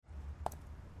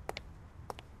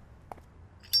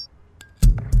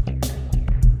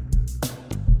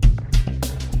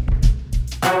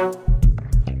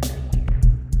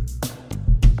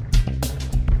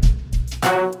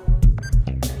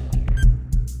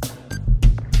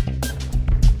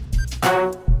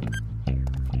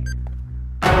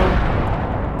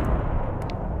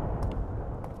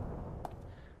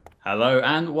Hello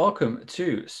and welcome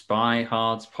to Spy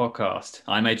Hard's podcast.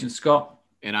 I'm Agent Scott,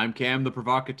 And I'm Cam, the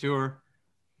provocateur.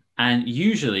 and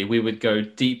usually we would go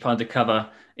deep undercover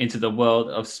into the world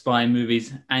of spy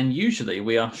movies, and usually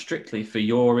we are strictly for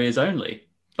your ears only.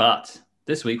 But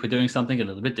this week we're doing something a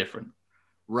little bit different.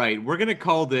 Right, we're going to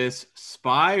call this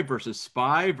spy versus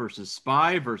spy versus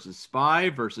spy versus spy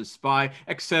versus spy,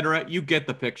 etc. You get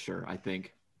the picture, I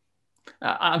think.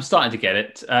 I'm starting to get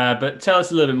it, but tell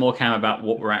us a little bit more, Cam, about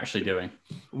what we're actually doing.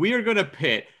 We are going to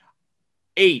pit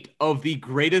 8 of the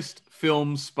greatest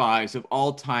film spies of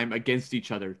all time against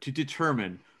each other to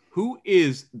determine who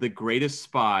is the greatest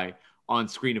spy on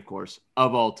screen, of course,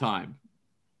 of all time.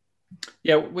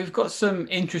 Yeah, we've got some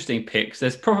interesting picks.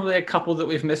 There's probably a couple that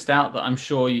we've missed out that I'm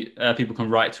sure people can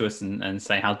write to us and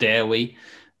say, "How dare we?"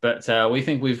 But we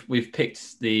think we've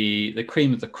picked the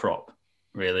cream of the crop,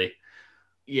 really.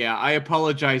 Yeah, I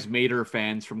apologize, Mater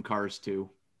fans from Cars 2.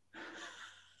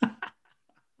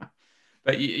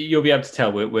 But you'll be able to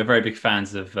tell we're very big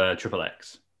fans of Triple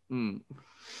X. Mm,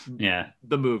 Yeah,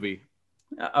 the movie.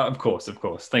 of course, of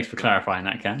course. Thanks for clarifying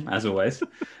that, Cam, as always.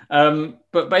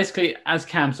 But basically, as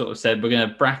Cam sort of said, we're going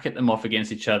to bracket them off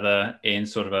against each other in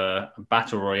sort of a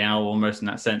battle royale almost in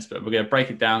that sense. But we're going to break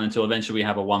it down until eventually we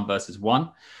have a one versus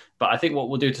one. But I think what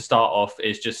we'll do to start off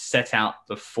is just set out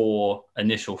the four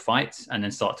initial fights and then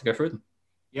start to go through them.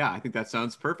 Yeah, I think that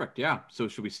sounds perfect. Yeah. So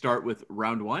should we start with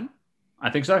round one?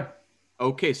 I think so.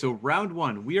 Okay, so round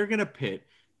one, we are going to pit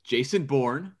Jason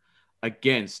Bourne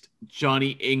against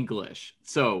Johnny English.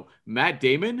 So Matt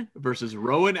Damon versus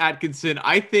Rowan Atkinson.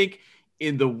 I think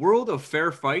in the world of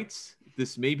fair fights,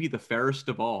 this may be the fairest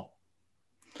of all.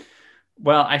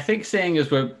 Well, I think seeing as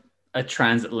we're a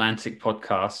transatlantic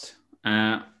podcast,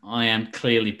 I am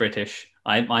clearly British.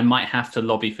 I might have to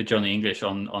lobby for Johnny English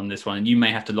on this one, and you may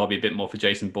have to lobby a bit more for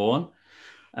Jason Bourne.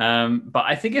 But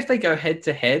I think if they go head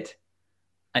to head,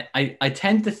 I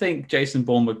tend to think Jason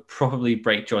Bourne would probably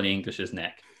break Johnny English's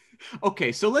neck.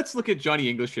 Okay, so let's look at Johnny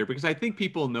English here because I think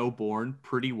people know Bourne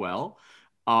pretty well.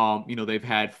 They've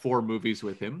had 4 movies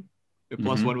with him,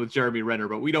 plus one Mm-hmm. with Jeremy Renner,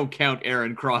 but we don't count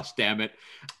Aaron Cross, damn it.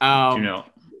 Do you Um, know?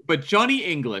 but Johnny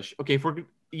English, okay,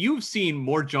 you've seen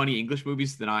more Johnny English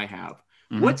movies than I have.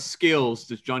 What Mm-hmm. skills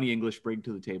does Johnny English bring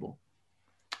to the table?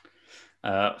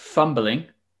 Fumbling,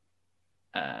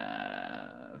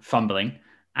 fumbling,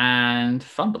 and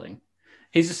fumbling.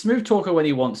 He's a smooth talker when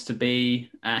he wants to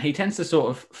be. He tends to sort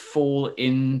of fall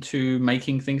into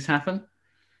making things happen.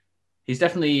 He's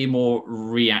definitely more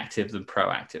reactive than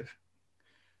proactive.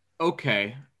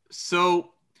 Okay,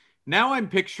 so now I'm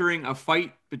picturing a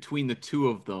fight between the two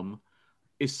of them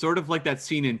is sort of like that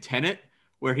scene in Tenet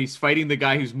where he's fighting the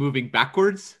guy who's moving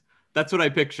backwards. That's what I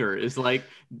picture. Is like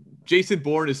Jason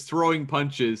Bourne is throwing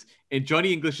punches and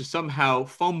Johnny English is somehow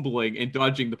fumbling and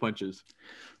dodging the punches.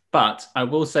 But I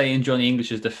will say, in Johnny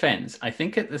English's defense, I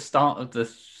think at the start of the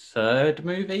third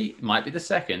movie, might be the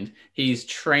second, he's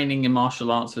training in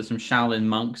martial arts with some Shaolin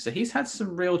monks. So he's had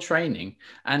some real training.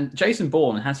 And Jason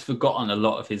Bourne has forgotten a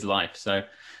lot of his life. So,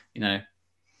 you know,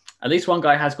 at least one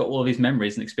guy has got all of his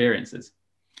memories and experiences.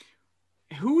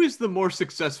 Who is the more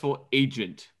successful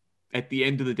agent at the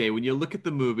end of the day? When you look at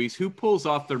the movies, who pulls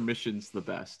off their missions the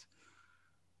best?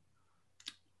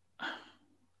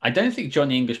 I don't think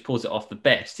Johnny English pulls it off the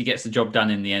best. He gets the job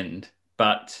done in the end.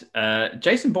 But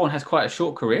Jason Bourne has quite a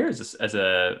short career as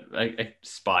a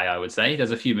spy, I would say. He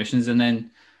does a few missions and then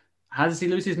how does he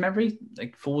lose his memory?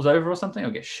 Like falls over or something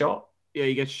or gets shot? Yeah,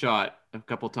 he gets shot a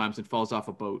couple times and falls off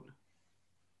a boat.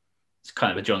 It's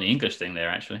kind of a Johnny English thing there,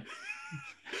 actually.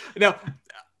 Now,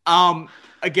 um,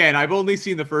 again, I've only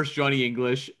seen the first Johnny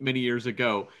English many years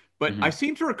ago, but I Mm-hmm.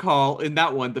 seem to recall in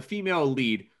that one, the female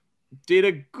lead did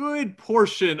a good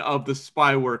portion of the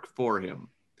spy work for him.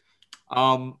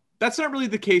 That's not really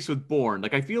the case with Bourne.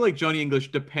 Like, I feel like Johnny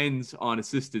English depends on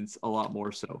assistance a lot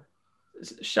more so.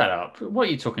 Shut up. What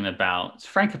are you talking about?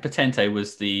 Franca Potente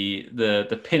was the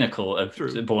pinnacle of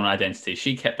True. Bourne Identity.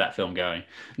 She kept that film going.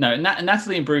 No,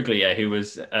 Natalie Imbruglia, who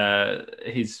was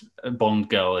his Bond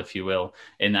girl, if you will,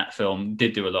 in that film,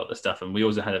 did do a lot of the stuff. And we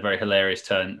also had a very hilarious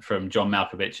turn from John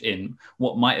Malkovich in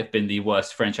what might have been the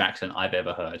worst French accent I've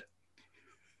ever heard.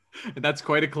 And that's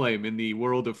quite a claim in the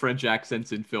world of French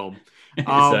accents in film. It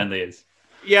Um, certainly is.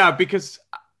 yeah, because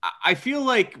I feel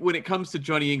like when it comes to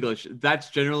Johnny English,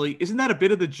 that's generally, isn't that a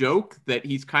bit of the joke that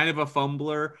he's kind of a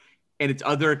fumbler and it's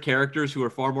other characters who are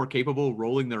far more capable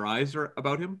rolling their eyes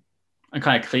about him? And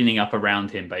kind of cleaning up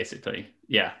around him, basically.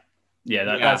 Yeah. Yeah,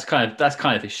 Yeah. that's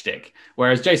kind of his shtick.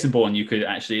 Whereas Jason Bourne, you could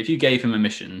actually, if you gave him a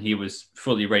mission, he was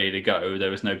fully ready to go.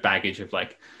 There was no baggage of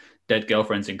like dead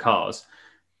girlfriends in cars.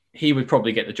 He would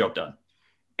probably get the job done.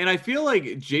 And I feel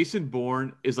like Jason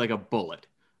Bourne is like a bullet.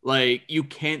 Like you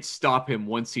can't stop him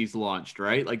once he's launched,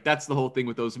 right? Like that's the whole thing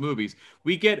with those movies.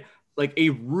 We get like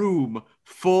a room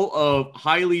full of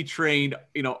highly trained,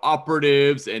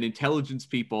 operatives and intelligence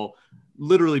people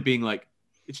literally being like,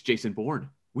 it's Jason Bourne.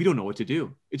 We don't know what to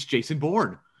do. It's Jason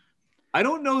Bourne. I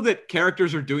don't know that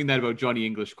characters are doing that about Johnny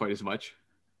English quite as much.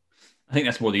 I think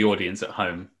that's more the audience at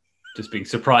home just being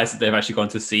surprised that they've actually gone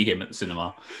to see him at the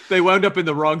cinema. They wound up in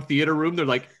the wrong theater room. They're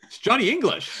like, it's Johnny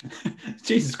English.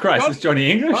 Jesus Christ, it's Johnny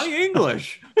English? Johnny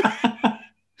English.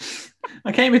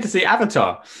 I came here to see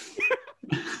Avatar.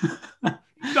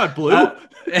 He's not blue.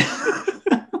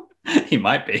 He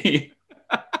might be.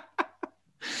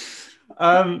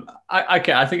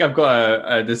 I think I've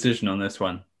got a decision on this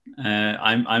one.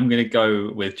 I'm going to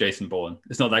go with Jason Bourne.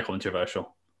 It's not that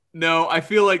controversial. No, I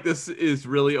feel like this is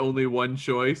really only one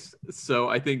choice. So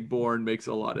I think Bourne makes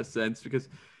a lot of sense because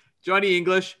Johnny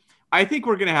English, I think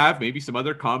we're going to have maybe some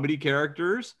other comedy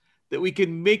characters that we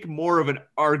can make more of an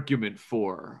argument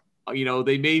for.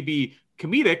 They may be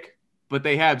comedic, but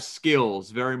they have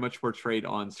skills very much portrayed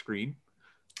on screen.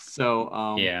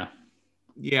 So,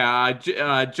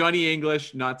 Johnny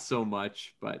English, not so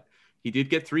much, but he did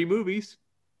get 3 movies.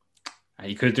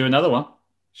 He could do another one.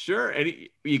 Sure, and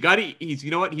he's got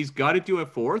to do a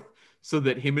 4th so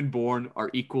that him and Bourne are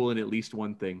equal in at least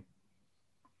one thing.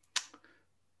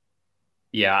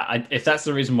 Yeah, if that's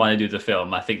the reason why they do the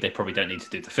film, I think they probably don't need to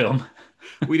do the film.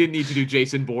 We didn't need to do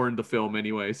Jason Bourne the film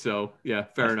anyway, so yeah,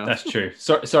 fair enough. That's true.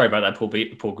 Sorry about that, Paul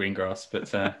Greengrass,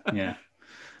 but yeah.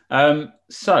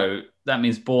 So that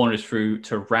means Bourne is through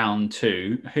to round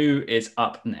 2. Who is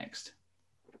up next?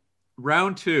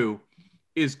 Round 2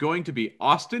 is going to be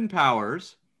Austin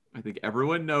Powers. I think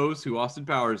everyone knows who Austin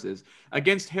Powers is,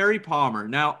 against Harry Palmer.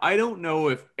 Now, I don't know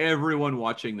if everyone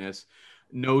watching this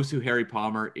knows who Harry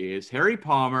Palmer is. Harry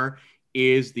Palmer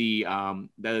is the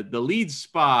lead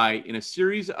spy in a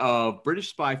series of British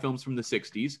spy films from the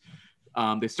 60s.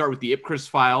 They start with The Ipcress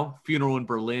File, Funeral in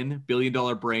Berlin, $1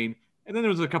 Billion Brain, and then there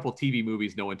was a couple TV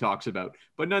movies no one talks about.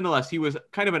 But nonetheless, he was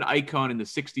kind of an icon in the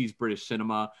 60s British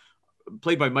cinema,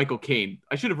 played by Michael Caine.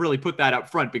 I should have really put that up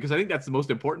front because I think that's the most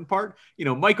important part.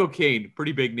 Michael Caine,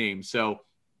 pretty big name. So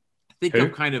I think I'm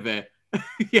kind of a...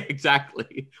 yeah,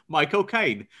 exactly. Michael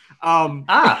Caine.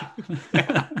 That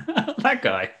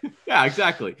guy. Yeah,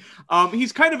 exactly.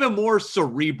 He's kind of a more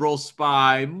cerebral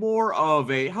spy, more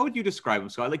of a... How would you describe him,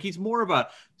 Scott? Like he's more of a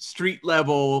street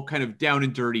level, kind of down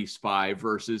and dirty spy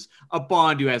versus a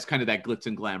Bond who has kind of that glitz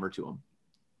and glamour to him.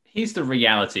 He's the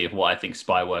reality of what I think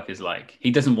spy work is like. He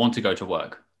doesn't want to go to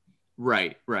work.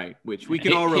 Right. Which we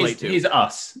can all relate to. He's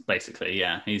us, basically.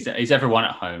 Yeah. He's everyone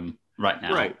at home right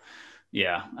now. Right.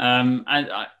 Yeah. And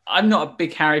I'm not a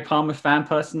big Harry Palmer fan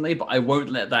personally, but I won't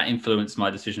let that influence my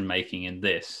decision making in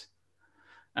this.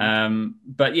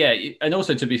 But yeah, and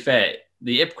also to be fair,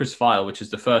 the Ipcress File, which is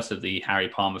the first of the Harry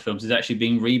Palmer films, is actually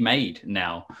being remade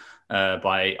now.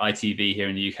 By ITV here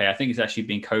in the UK. I think it's actually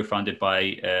being co-funded by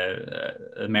an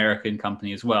American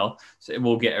company as well. So it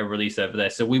will get a release over there.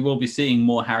 So we will be seeing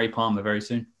more Harry Palmer very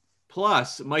soon.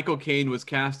 Plus, Michael Caine was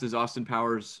cast as Austin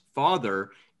Powers'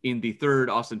 father in the 3rd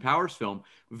Austin Powers film.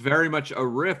 Very much a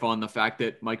riff on the fact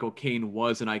that Michael Caine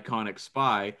was an iconic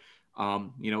spy,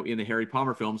 in the Harry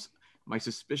Palmer films. My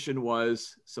suspicion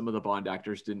was some of the Bond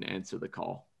actors didn't answer the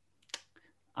call.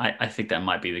 I think that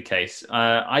might be the case.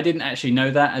 I didn't actually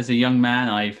know that as a young man.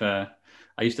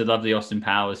 I used to love the Austin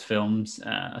Powers films.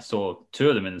 I saw 2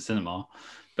 of them in the cinema.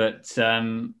 But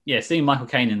seeing Michael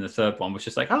Caine in the 3rd one was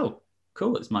just like, oh,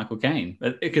 cool, it's Michael Caine.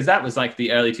 Because that was like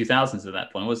the early 2000s at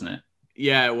that point, wasn't it?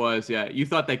 Yeah, it was. Yeah. You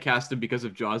thought they cast him because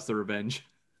of Jaws the Revenge.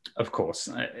 Of course.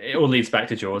 It all leads back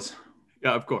to Jaws.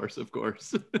 Yeah, of course.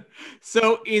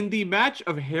 So in the match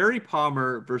of Harry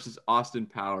Palmer versus Austin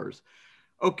Powers,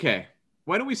 okay.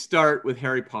 Why don't we start with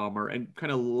Harry Palmer and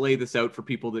kind of lay this out for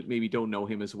people that maybe don't know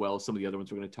him as well as some of the other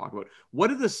ones we're going to talk about. What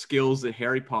are the skills that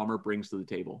Harry Palmer brings to the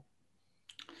table?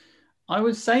 I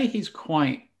would say he's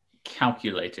quite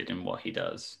calculated in what he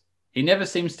does. He never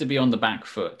seems to be on the back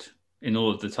foot in all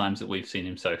of the times that we've seen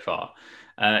him so far.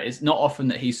 It's not often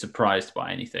that he's surprised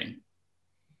by anything,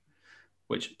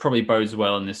 which probably bodes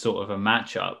well in this sort of a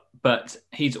matchup. But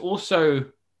he's also...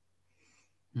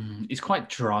 he's quite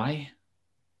dry.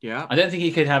 Yeah. I don't think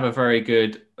he could have a very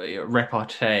good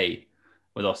repartee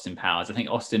with Austin Powers. I think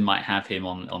Austin might have him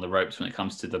on the ropes when it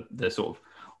comes to the sort of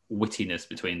wittiness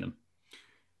between them.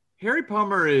 Harry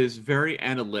Palmer is very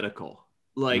analytical.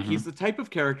 Like he's the type of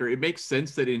character, it makes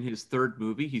sense that in his 3rd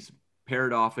movie, he's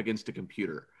paired off against a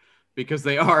computer because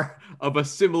they are of a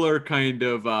similar kind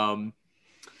of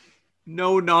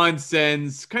no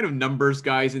nonsense, kind of numbers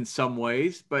guys in some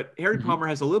ways, but Harry Hmm. Palmer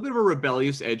has a little bit of a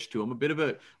rebellious edge to him,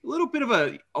 a little bit of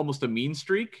a almost a mean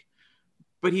streak,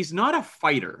 but he's not a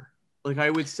fighter. Like I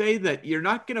would say that you're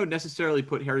not going to necessarily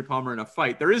put Harry Palmer in a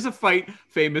fight. There is a fight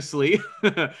famously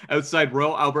outside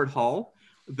Royal Albert Hall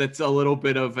that's a little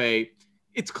bit of a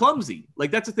it's clumsy. Like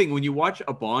that's the thing when you watch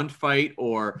a Bond fight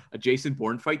or a Jason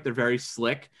Bourne fight, they're very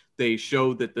slick. They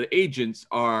show that the agents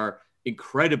are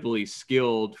incredibly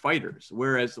skilled fighters,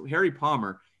 whereas Harry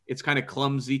Palmer, it's kind of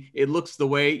clumsy. It looks the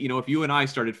way, if you and I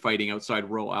started fighting outside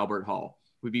Royal Albert Hall,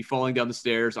 we'd be falling down the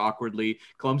stairs awkwardly,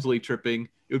 clumsily tripping.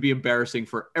 It would be embarrassing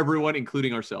for everyone,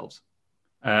 including ourselves.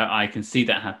 I can see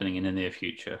that happening in the near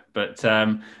future. But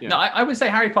Yeah. no, I would say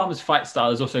Harry Palmer's fight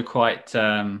style is also quite.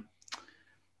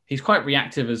 He's quite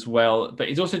reactive as well, but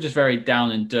he's also just very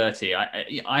down and dirty.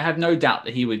 I have no doubt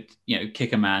that he would,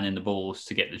 kick a man in the balls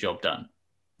to get the job done.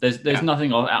 There's Yeah.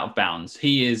 nothing out of bounds.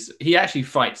 He actually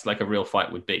fights like a real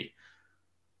fight would be,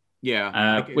 Yeah.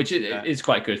 I can which see that. is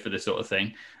quite good for this sort of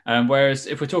thing. Whereas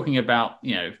if we're talking about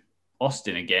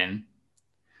Austin again,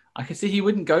 I could see he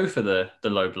wouldn't go for the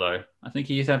low blow. I think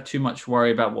he'd have too much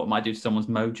worry about what it might do to someone's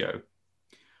mojo.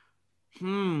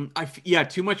 Yeah,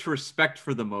 too much respect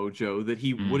for the mojo that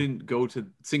he Mm. wouldn't go to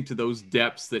sink to those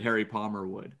depths that Harry Palmer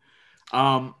would.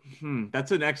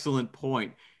 That's an excellent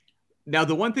point. Now,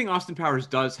 the one thing Austin Powers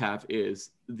does have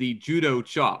is the judo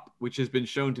chop, which has been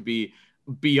shown to be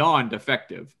beyond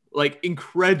effective, like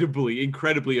incredibly,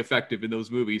 incredibly effective in those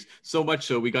movies. So much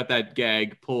so, we got that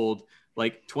gag pulled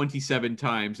like 27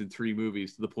 times in 3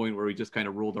 movies to the point where we just kind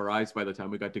of rolled our eyes by the time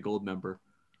we got to Goldmember.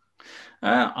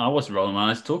 I wasn't rolling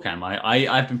my eyes at all, Cam.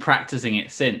 I've been practicing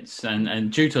it since,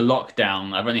 and due to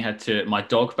lockdown, I've only had to my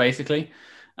dog basically.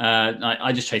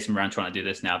 I just chase him around trying to do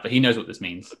this now, but he knows what this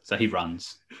means, so he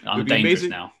runs. It I'm would be dangerous amazing.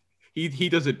 now. He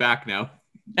does it back now.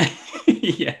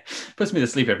 Yeah, puts me to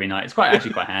sleep every night. It's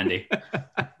actually quite handy.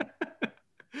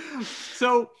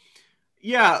 So,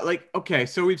 yeah, like okay,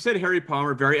 so we've said Harry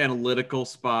Palmer, very analytical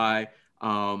spy,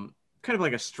 kind of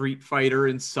like a street fighter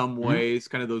in some Mhm. ways,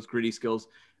 kind of those gritty skills.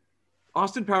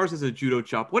 Austin Powers has a judo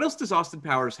chop. What else does Austin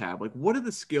Powers have? Like, what are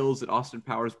the skills that Austin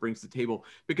Powers brings to the table?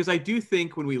 Because I do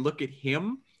think when we look at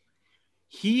him,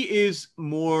 he is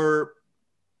more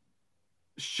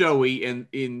showy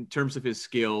in terms of his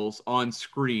skills on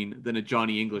screen than a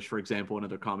Johnny English, for example,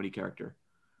 another comedy character.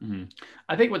 Mhm.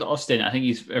 I think with Austin, I think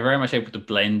he's very much able to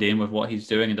blend in with what he's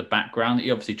doing in the background.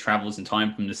 He obviously travels in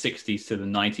time from the 60s to the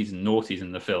 90s and noughties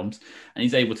in the films, and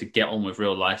he's able to get on with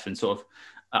real life and sort of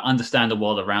understand the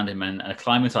world around him and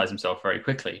acclimatize himself very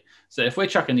quickly. So if we're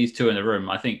chucking these two in a room,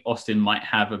 I think Austin might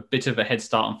have a bit of a head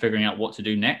start on figuring out what to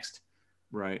do next.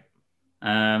 Right.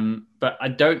 But I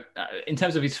don't, in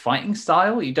terms of his fighting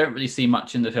style, you don't really see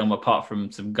much in the film apart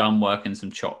from some gun work and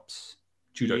some chops,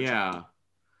 judo chops. Yeah.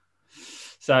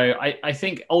 So I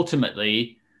think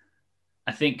ultimately,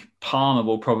 I think Palmer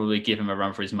will probably give him a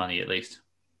run for his money at least.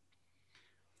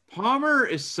 Palmer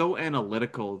is so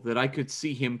analytical that I could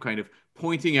see him kind of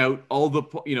pointing out all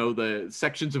the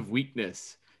sections of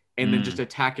weakness and then just Mm.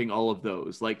 attacking all of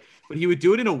those. Like, but he would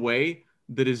do it in a way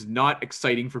that is not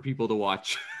exciting for people to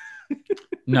watch.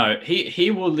 No,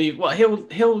 he will leave. Well,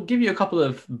 he'll give you a couple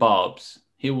of barbs.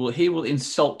 He will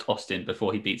insult Austin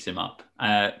before he beats him up.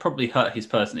 Probably hurt his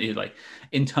person. Like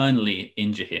internally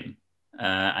injure him,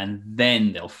 and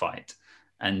then they'll fight.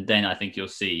 And then I think you'll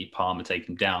see Palmer take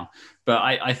him down. But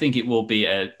I think it will be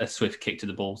a swift kick to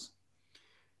the balls.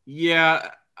 Yeah.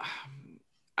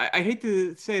 I hate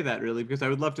to say that really because I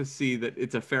would love to see that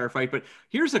it's a fair fight. But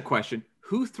here's a question: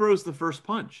 who throws the first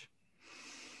punch?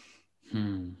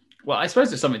 Hmm. Well, I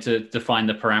suppose it's something to define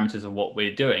the parameters of what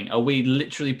we're doing. Are we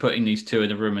literally putting these two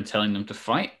in a room and telling them to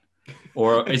fight?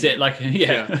 Or is it like, yeah,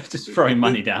 Yeah. just throwing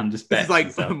money down, just This bets is and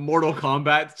like stuff? Mortal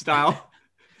Kombat style.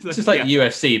 It's just like Yeah.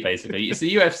 UFC, basically. It's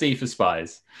the UFC for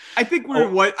spies. I think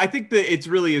I think that it's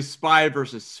really is spy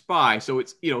versus spy. So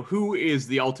it's who is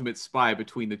the ultimate spy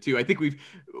between the two. I think we've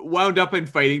wound up in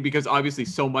fighting because obviously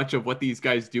so much of what these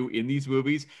guys do in these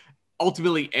movies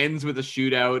ultimately ends with a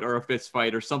shootout or a fist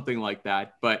fight or something like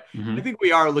that. But I Hmm. think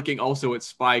we are looking also at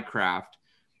spycraft.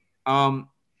 Um,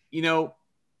 you know,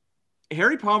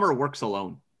 Harry Palmer works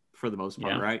alone for the most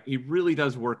part, Yeah. right? He really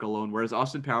does work alone. Whereas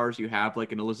Austin Powers, you have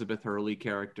like an Elizabeth Hurley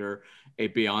character, a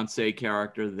Beyonce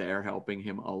character there helping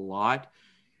him a lot.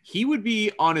 He would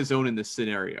be on his own in this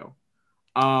scenario.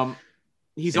 Um,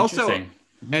 he's also, Interesting.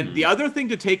 and the other thing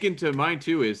to take into mind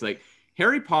too is like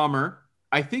Harry Palmer.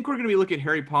 I think we're going to be looking at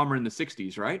Harry Palmer in the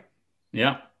 60s, right?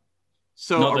 Yeah.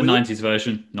 So Not are the we 90s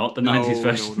version. Not the 90s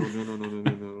version.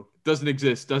 no. Doesn't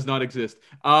exist. Does not exist.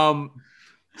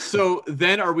 So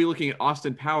then are we looking at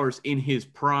Austin Powers in his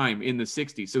prime in the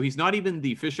 60s? So he's not even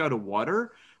the fish out of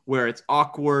water where it's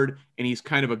awkward and he's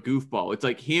kind of a goofball. It's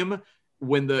like him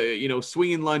when the,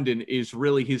 Swing in London is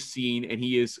really his scene and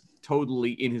he is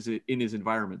totally in his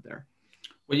environment there.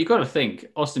 Well, you got to think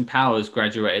Austin Powers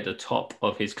graduated at the top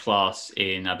of his class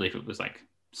in, I believe it was like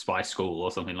spy school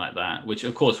or something like that, which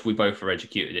of course we both were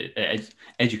educated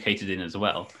in as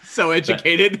well. So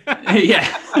educated. But,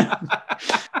 yeah.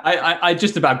 I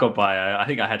just about got by. I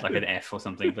think I had like an F or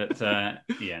something, but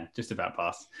yeah, just about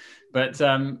passed. But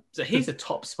so he's a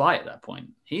top spy at that point.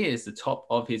 He is the top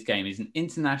of his game. He's an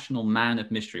international man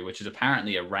of mystery, which is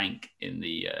apparently a rank in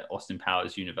the Austin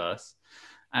Powers universe.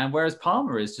 And whereas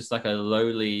Palmer is just like a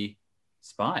lowly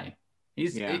spy.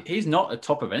 He's not a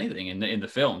top of anything in the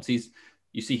films.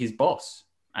 You see his boss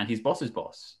and his boss's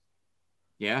boss.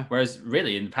 Yeah. Whereas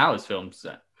really in the Powers films,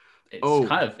 it's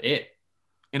kind of it.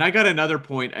 And I got another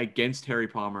point against Harry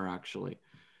Palmer, actually.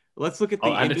 Let's look at the...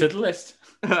 I'll add it to the list.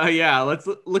 Yeah, let's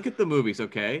look at the movies,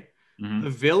 okay? Mm-hmm. The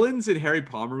villains in Harry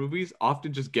Palmer movies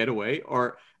often just get away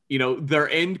or, their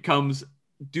end comes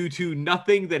due to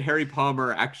nothing that Harry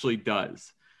Palmer actually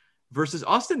does. Versus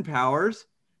Austin Powers,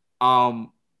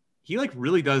 he like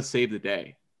really does save the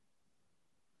day.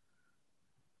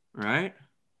 Right?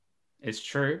 It's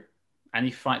true. And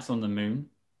he fights on the moon.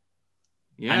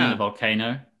 Yeah. And in the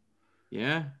volcano.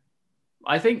 Yeah.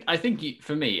 I think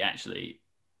for me, actually,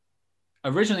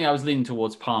 originally I was leaning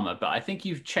towards Palmer, but I think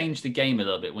you've changed the game a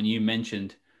little bit when you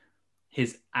mentioned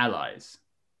his allies.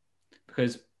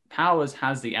 Because Powers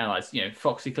has the allies,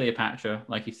 Foxy Cleopatra,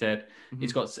 like you said. Mm-hmm.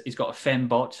 He's got a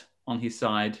fembot on his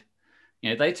side.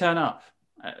 They turn up.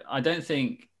 I don't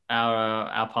think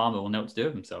our Palmer will know what to do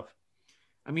with himself.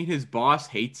 I mean, his boss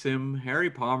hates him. Harry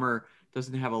Palmer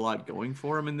doesn't have a lot going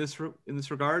for him in this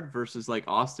regard versus like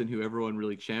Austin, who everyone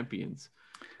really champions.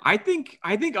 I think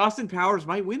Austin Powers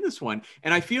might win this one.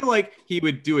 And I feel like he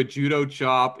would do a judo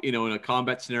chop, in a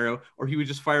combat scenario, or he would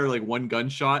just fire like one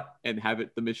gunshot and have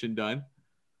the mission done.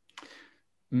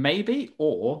 Maybe,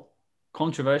 or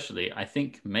controversially, I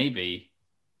think maybe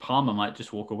Palmer might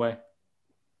just walk away.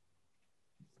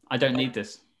 I don't need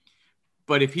this.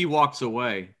 But if he walks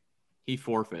away, he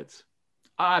forfeits.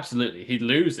 Absolutely. He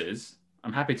loses.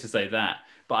 I'm happy to say that.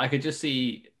 But I could just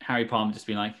see Harry Palmer just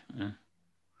being like,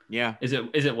 yeah. Is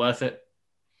it worth it?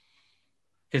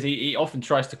 Because he often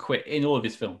tries to quit in all of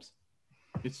his films.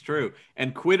 It's true.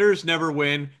 And quitters never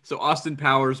win. So Austin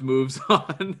Powers moves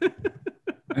on.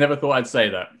 I never thought I'd say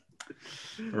that.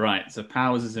 Right. So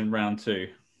Powers is in round 2.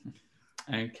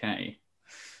 Okay.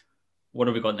 What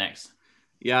have we got next?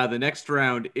 Yeah. The next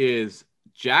round is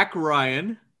Jack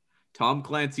Ryan, Tom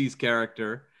Clancy's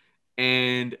character,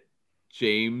 and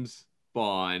James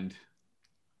Bond.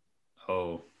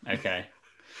 Oh, okay.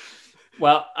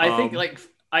 Well, I think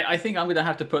I think I'm going to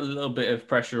have to put a little bit of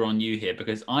pressure on you here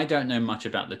because I don't know much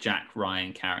about the Jack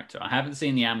Ryan character. I haven't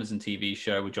seen the Amazon TV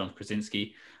show with John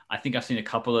Krasinski. I think I've seen a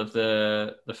couple of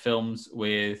the films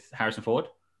with Harrison Ford.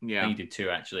 Yeah. I think he did 2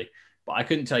 actually, but I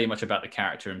couldn't tell you much about the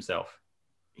character himself.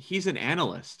 He's an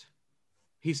analyst.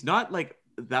 He's not like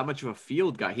that much of a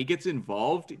field guy. He gets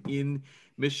involved in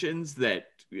missions that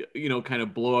kind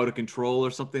of blow out of control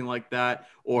or something like that,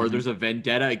 or there's a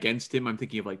vendetta against him. I'm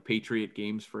thinking of like Patriot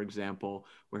Games, for example,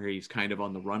 where he's kind of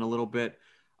on the run a little bit.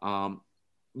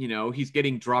 He's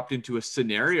getting dropped into a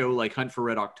scenario like Hunt for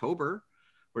Red October,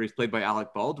 where he's played by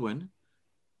Alec Baldwin,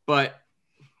 but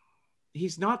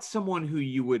he's not someone who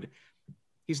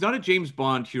he's not a James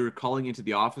Bond who you're calling into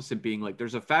the office and being like,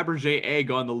 there's a Fabergé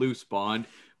egg on the loose, Bond.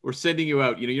 We're sending you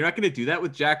out. You're not going to do that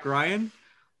with Jack Ryan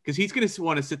because he's going to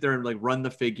want to sit there and like run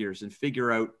the figures and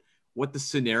figure out what the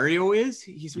scenario is.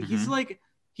 He's like,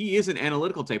 he is an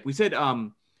analytical type. We said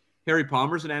Harry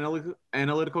Palmer's an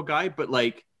analytical guy, but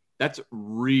like that's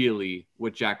really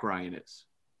what Jack Ryan is.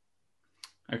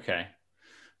 Okay.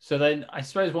 So then I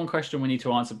suppose one question we need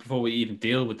to answer before we even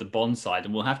deal with the Bond side,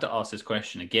 and we'll have to ask this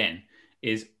question again,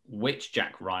 is which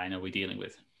Jack Ryan are we dealing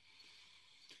with?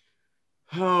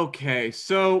 Okay,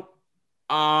 so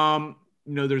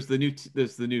there's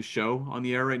the new show on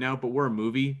the air right now, but we're a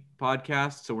movie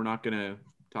podcast, so we're not gonna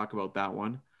talk about that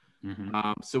one. Mm-hmm.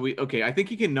 I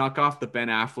think you can knock off the Ben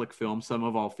Affleck film, Sum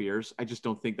of All Fears. I just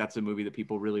don't think that's a movie that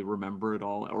people really remember at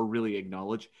all or really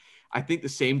acknowledge. I think the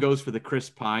same goes for the Chris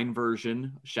Pine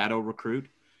version, Shadow Recruit.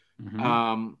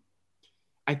 Mm-hmm.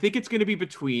 I think it's going to be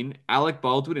between Alec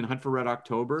Baldwin in Hunt for Red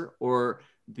October or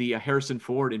the Harrison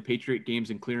Ford in Patriot Games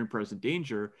and Clear and Present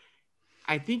Danger.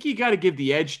 I think you got to give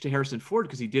the edge to Harrison Ford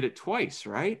because he did it twice,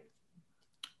 right?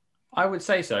 I would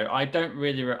say so. I don't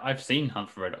really. I've seen Hunt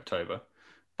for Red October,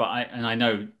 but I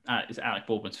know it's Alec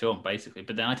Baldwin's film basically,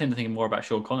 but then I tend to think more about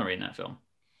Sean Connery in that film.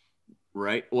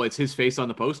 Right. Well, it's his face on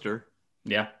the poster.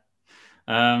 Yeah.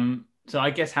 So I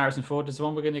guess Harrison Ford is the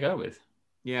one we're going to go with.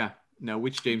 Yeah. Now,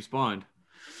 which James Bond?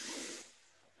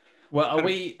 Well,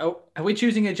 are we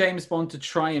choosing a James Bond to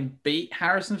try and beat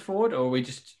Harrison Ford, or are we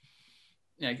just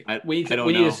we don't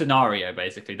need know. a scenario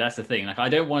basically? That's the thing. Like, I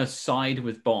don't want to side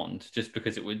with Bond just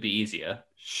because it would be easier.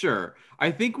 Sure. I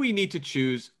think we need to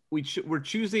choose. We're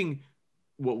choosing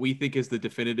what we think is the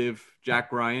definitive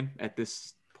Jack Ryan at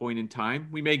this point in time.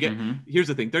 We may get. Here's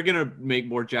the thing: they're gonna make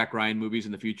more Jack Ryan movies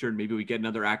in the future, and maybe we get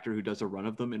another actor who does a run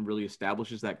of them and really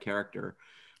establishes that character.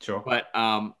 Sure. But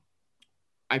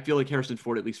I feel like Harrison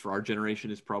Ford, at least for our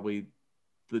generation, is probably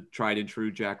the tried and true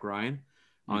Jack Ryan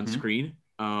on screen.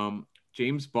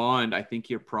 James Bond, I think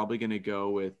you're probably going to go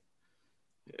with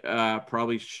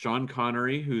probably Sean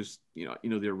Connery, who's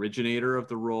the originator of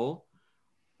the role,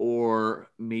 or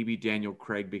maybe Daniel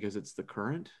Craig because it's the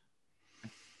current. I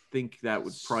think that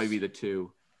would probably be the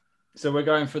two. So we're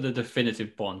going for the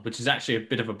definitive Bond, which is actually a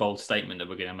bit of a bold statement that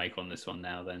we're going to make on this one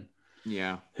now then.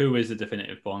 Yeah. Who is the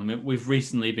definitive Bond? I mean, we've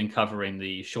recently been covering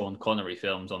the Sean Connery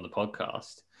films on the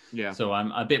podcast. Yeah. So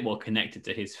I'm a bit more connected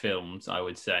to his films, I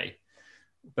would say.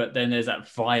 But then there's that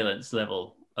violence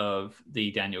level of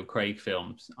the Daniel Craig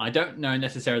films. I don't know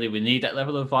necessarily we need that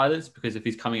level of violence, because if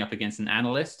he's coming up against an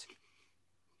analyst,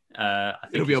 I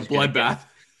think it'll be a bloodbath.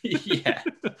 Yeah.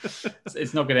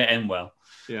 It's not going to end well.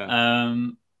 Yeah.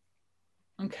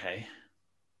 Okay.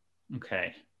 I'm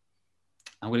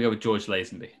going to go with George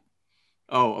Lazenby.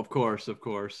 Oh, of course.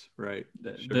 Right.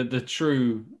 The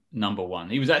true number one.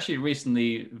 He was actually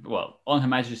recently, on Her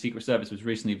Majesty's Secret Service was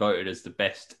recently voted as the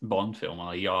best Bond film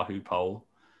on a Yahoo poll.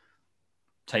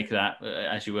 Take that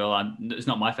as you will. It's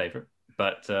not my favorite,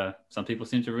 but some people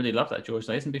seem to really love that George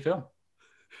Lazenby film.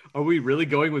 Are we really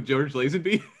going with George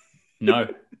Lazenby? No.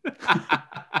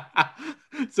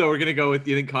 So we're going to go with,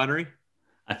 you think, Connery?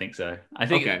 I think so. I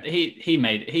think he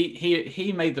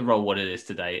made the role what it is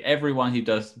today. Everyone who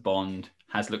does Bond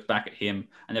has looked back at him,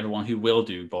 and everyone who will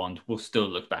do Bond will still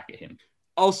look back at him.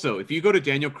 Also, if you go to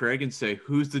Daniel Craig and say,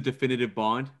 who's the definitive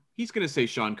Bond? He's going to say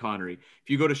Sean Connery. If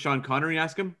you go to Sean Connery and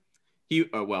ask him, he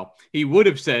would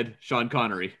have said Sean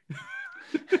Connery.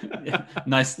 Yeah,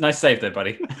 nice save there,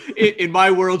 buddy. In my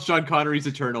world, Sean Connery's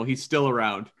eternal. He's still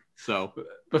around. So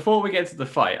before we get to the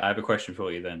fight, I have a question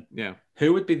for you then. Yeah.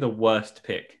 Who would be the worst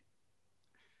pick?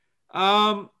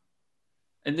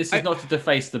 And this is not to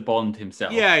deface the Bond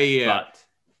himself. Yeah. But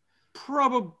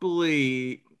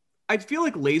probably, I feel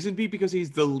like Lazenby because he's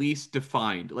the least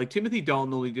defined. Like Timothy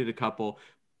Dalton only did a couple,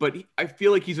 but I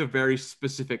feel like he's a very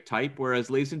specific type. Whereas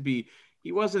Lazenby,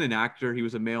 he wasn't an actor. He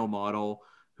was a male model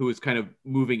who was kind of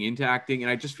moving into acting.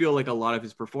 And I just feel like a lot of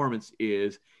his performance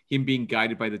is him being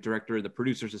guided by the director and the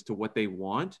producers as to what they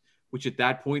want, which at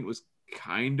that point was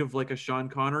kind of like a Sean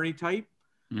Connery type.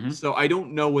 Mm-hmm. So I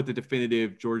don't know what the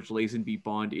definitive George Lazenby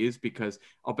Bond is, because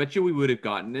I'll bet you we would have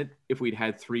gotten it if we'd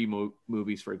had three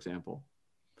movies, for example.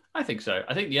 I think so.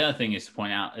 I think the other thing is to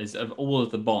point out is of all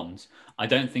of the Bonds, I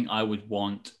don't think I would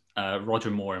want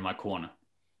Roger Moore in my corner.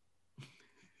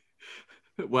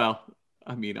 Well,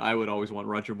 I mean, I would always want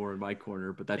Roger Moore in my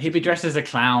corner, but he'd be dressed as a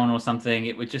clown or something.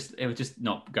 It would just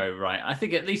not go right. I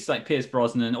think at least like Pierce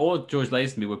Brosnan or George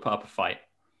Lazenby would put up a fight.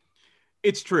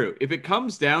 It's true. If it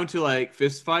comes down to like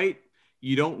fist fight,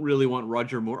 you don't really want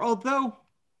Roger Moore, although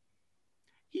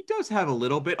he does have a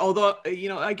little bit. Although,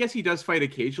 I guess he does fight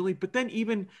occasionally. But then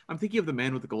even I'm thinking of The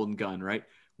Man with the Golden Gun, right?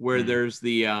 Where there's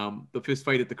the fist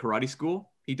fight at the karate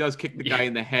school. He does kick the guy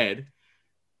in the head.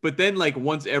 But then like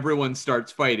once everyone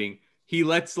starts fighting, he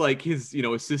lets like his,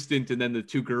 assistant and then the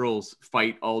two girls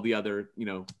fight all the other,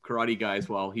 karate guys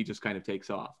while he just kind of takes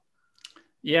off.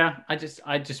 Yeah, I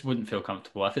just wouldn't feel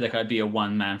comfortable. I feel like I'd be a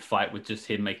one-man fight with just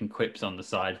him making quips on the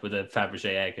side with a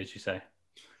Fabergé egg, as you say.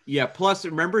 Yeah, plus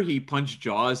remember he punched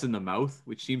Jaws in the mouth,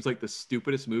 which seems like the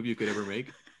stupidest move you could ever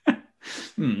make.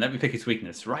 Let me pick his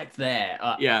weakness right there.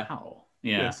 Yeah. Ow.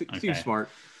 Yeah. Seems smart.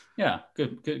 Yeah,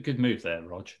 good move there,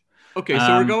 Rog. Okay,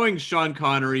 so we're going Sean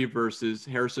Connery versus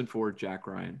Harrison Ford, Jack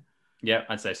Ryan. Yeah,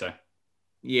 I'd say so.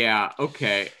 Yeah,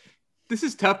 okay. This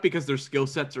is tough because their skill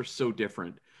sets are so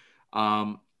different.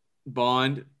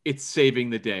 Bond, it's saving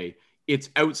the day. It's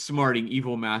outsmarting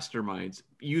evil masterminds,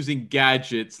 using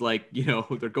gadgets like,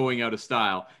 they're going out of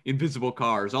style, invisible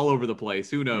cars all over the place.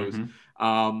 Who knows?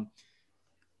 Mm-hmm.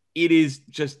 It is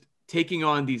just taking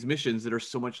on these missions that are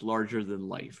so much larger than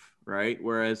life, right?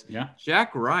 Whereas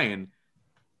Jack Ryan,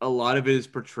 a lot of it is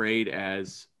portrayed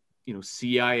as,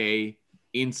 CIA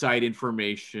inside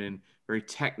information, very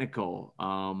technical.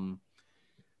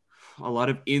 a lot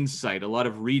of insight, a lot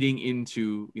of reading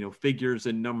into, figures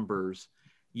and numbers.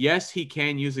 Yes, he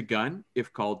can use a gun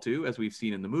if called to, as we've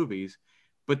seen in the movies,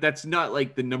 but that's not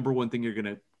like the number one thing you're going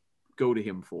to go to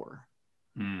him for.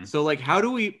 So like, how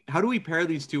do we pair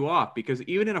these two off? Because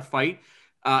even in a fight,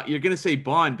 you're going to say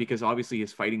Bond because obviously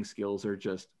his fighting skills are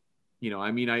just,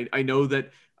 I know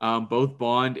that both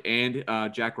Bond and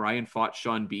Jack Ryan fought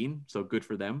Sean Bean, so good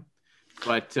for them.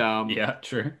 But yeah,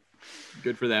 true.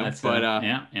 Good for them. That's, but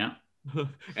yeah.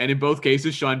 And in both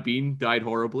cases, Sean Bean died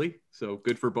horribly, so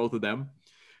good for both of them.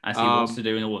 As he wants to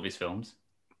do in all of his films.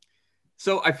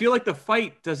 So I feel like the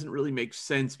fight doesn't really make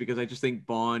sense because I just think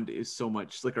Bond is so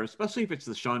much slicker, especially if it's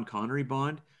the Sean Connery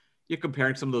Bond. You're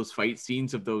comparing some of those fight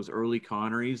scenes of those early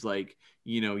Connerys, like,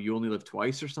 You Only Live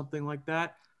Twice or something like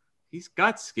that. He's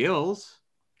got skills.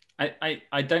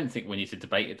 I don't think we need to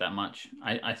debate it that much.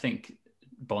 I think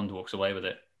Bond walks away with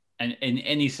it. And in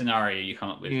any scenario you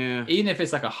come up with, even if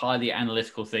it's like a highly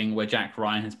analytical thing where Jack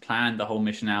Ryan has planned the whole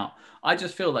mission out, I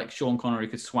just feel like Sean Connery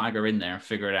could swagger in there and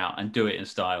figure it out and do it in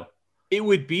style. It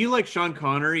would be like Sean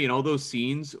Connery in all those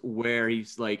scenes where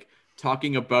he's like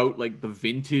talking about like the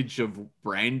vintage of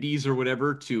brandies or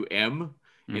whatever to M,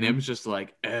 and M's just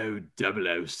like, oh,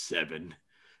 007,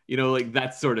 like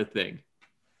that sort of thing.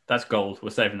 That's gold.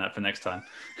 We're saving that for next time.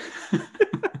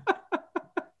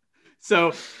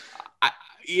 So,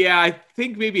 I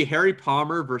think maybe Harry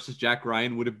Palmer versus Jack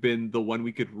Ryan would have been the one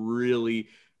we could really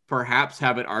perhaps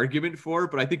have an argument for.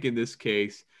 But I think in this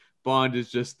case, Bond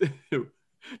is just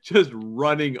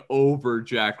running over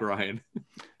Jack Ryan.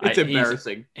 It's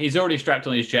embarrassing. He's already strapped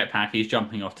on his jetpack. He's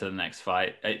jumping off to the next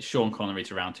fight. It's Sean Connery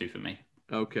to round 2 for me.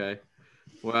 Okay.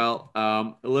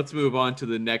 Well, let's move on to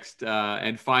the next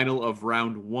and final of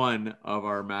round 1 of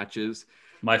our matches.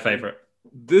 My favorite.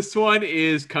 This one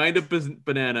is kind of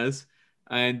bananas.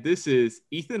 And this is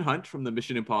Ethan Hunt from the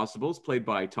Mission Impossibles, played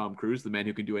by Tom Cruise, the man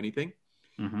who can do anything,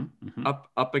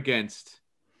 up against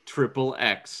Triple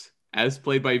X, as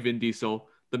played by Vin Diesel,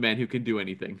 the man who can do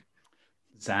anything.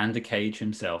 Xander Cage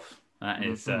himself. That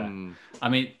is, I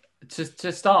mean,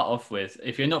 to start off with,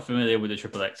 if you're not familiar with the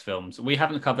Triple X films, we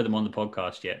haven't covered them on the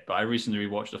podcast yet, but I recently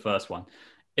rewatched the first one.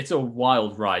 It's a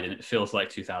wild ride and it feels like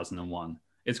 2001.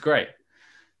 It's great.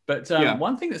 But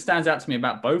one thing that stands out to me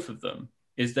about both of them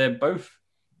is they're both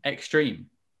extreme.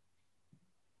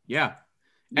 Yeah.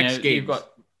 X Games.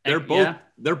 They're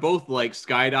both like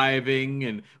skydiving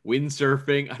and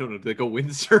windsurfing. I don't know, do they go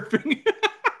windsurfing?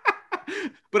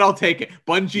 But I'll take it.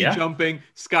 Bungee jumping,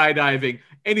 skydiving,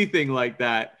 anything like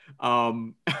that.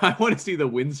 I want to see the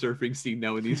windsurfing scene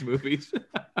now in these movies.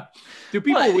 Do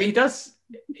people he does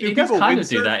kind of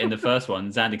do that in the first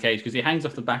one, Xander Cage, because he hangs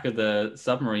off the back of the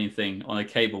submarine thing on a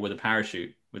cable with a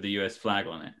parachute with the US flag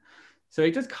on it. So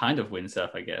he does kind of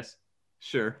windsurf, I guess.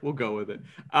 Sure, we'll go with it.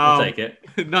 I'll take it.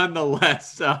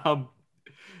 Nonetheless,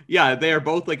 they are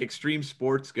both like extreme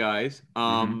sports guys.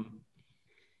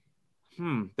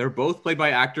 They're both played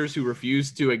by actors who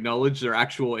refuse to acknowledge their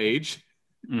actual age.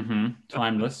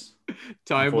 Timeless.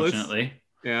 Unfortunately.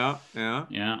 Yeah.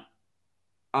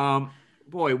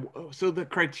 So the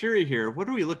criteria here, what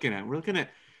are we looking at? We're looking at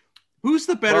who's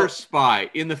the better spy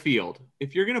in the field.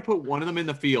 If you're going to put one of them in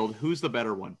the field, who's the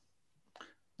better one?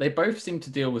 They both seem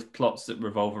to deal with plots that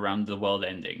revolve around the world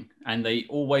ending, and they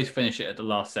always finish it at the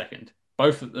last second.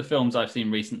 Both of the films I've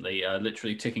seen recently are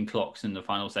literally ticking clocks in the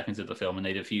final seconds of the film, and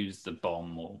they defuse the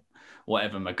bomb or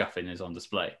whatever MacGuffin is on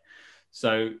display.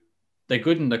 So they're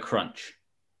good in the crunch,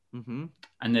 and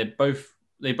they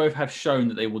both have shown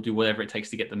that they will do whatever it takes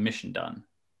to get the mission done.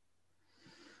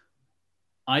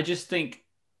 I just think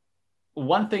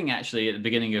one thing actually at the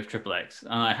beginning of Triple X,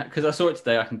 because I saw it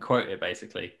today, I can quote it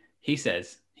basically. He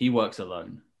says he works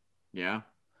alone. Yeah.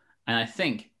 And I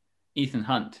think Ethan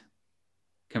Hunt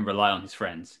can rely on his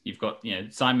friends. You've got,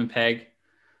 Simon Pegg.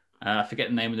 I forget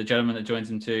the name of the gentleman that joins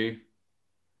him too.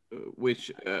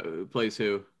 Which plays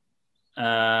who? He's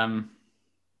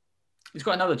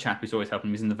got another chap who's always helping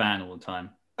him. He's in the van all the time.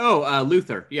 Oh,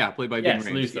 Luther. Yeah, played by Ving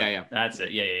Rhames. Luther. Yeah. That's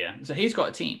it. Yeah. So he's got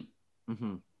a team.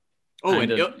 Oh,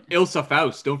 and Ilsa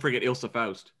Faust. Don't forget Ilsa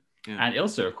Faust. Yeah. And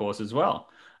Ilsa, of course, as well.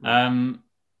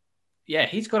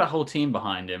 He's got a whole team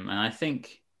behind him, and I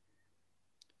think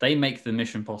they make the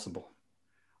mission possible.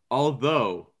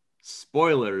 Although,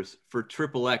 spoilers for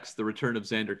Triple X, The Return of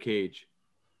Xander Cage,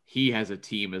 he has a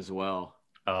team as well.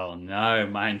 Oh no,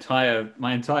 my entire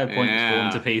point is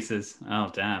falling to pieces. Oh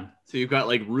damn. So you've got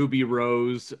like Ruby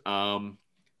Rose.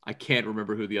 I can't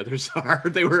remember who the others are.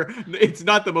 It's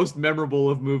not the most memorable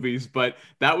of movies, but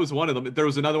that was one of them. There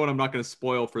was another one I'm not going to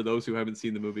spoil for those who haven't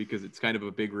seen the movie because it's kind of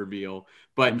a big reveal.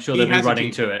 But I'm sure they'll be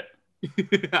running to it.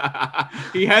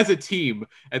 He has a team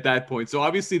at that point. So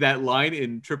obviously that line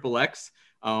in Triple X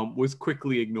was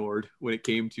quickly ignored when it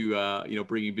came to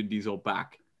bringing Vin Diesel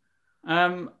back.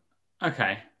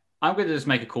 Okay. I'm going to just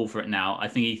make a call for it now. I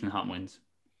think Ethan Hunt wins.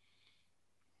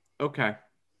 Okay.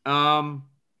 Um,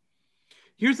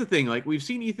 Here's the thing, like we've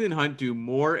seen Ethan Hunt do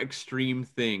more extreme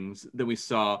things than we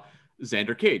saw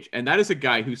Xander Cage, and that is a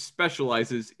guy who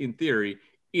specializes in theory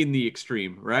in the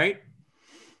extreme, right?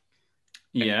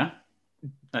 Yeah,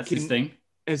 that's his thing.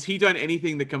 Has he done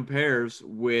anything that compares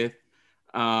with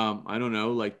I don't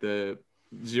know, like the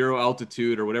zero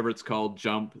altitude or whatever it's called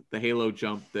jump, the Halo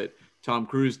jump that Tom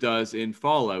Cruise does in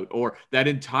Fallout, or that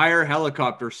entire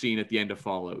helicopter scene at the end of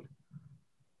Fallout?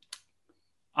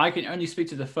 I can only speak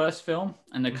to the first film,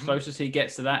 and the Mm-hmm. closest he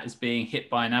gets to that is being hit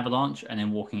by an avalanche and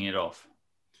then walking it off.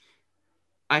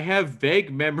 I have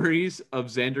vague memories of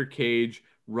Xander Cage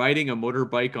riding a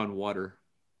motorbike on water.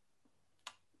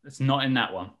 It's not in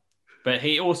that one. But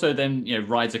he also then,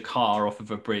 rides a car off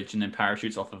of a bridge and then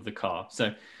parachutes off of the car.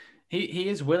 So he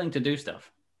is willing to do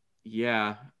stuff.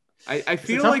 Yeah. I It's a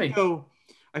feel like toughie. though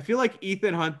I feel like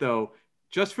Ethan Hunt though,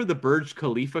 just for the Burj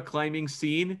Khalifa climbing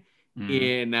scene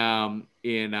Mm.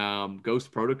 in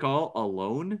Ghost Protocol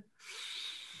alone,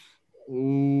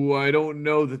 ooh, I don't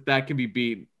know that that can be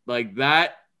beaten. Like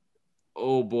that,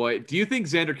 oh boy. Do you think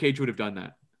Xander Cage would have done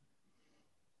that?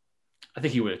 I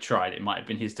think he would have tried. It might have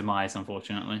been his demise,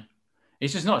 unfortunately.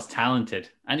 He's just not as talented,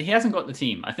 and he hasn't got the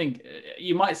team. I think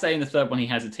you might say in the third one he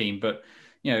has a team, but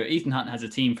Ethan Hunt has a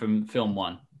team from film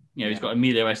one. He's Yeah, got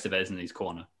Emilio Estevez in his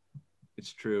corner.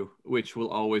 it's true, which will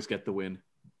always get the win.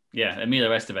 Yeah, Emilio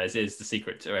Estevez is the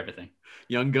secret to everything.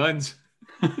 Young Guns.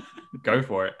 Go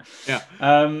for it. Yeah.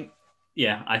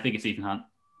 Yeah, I think it's Ethan Hunt.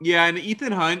 Yeah, and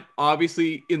Ethan Hunt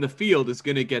obviously in the field is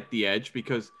going to get the edge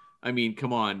because I mean,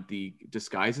 come on, the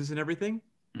disguises and everything.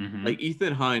 Mm-hmm. Like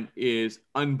Ethan Hunt is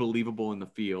unbelievable in the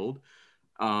field.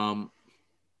 Um,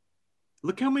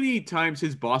 Look how many times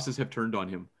his bosses have turned on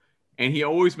him, and he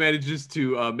always manages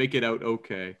to make it out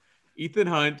okay. Ethan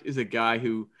Hunt is a guy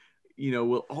who,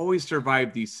 will always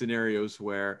survive these scenarios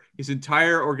where his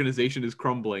entire organization is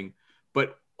crumbling.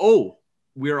 But oh,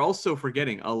 we are also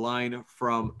forgetting a line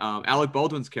from Alec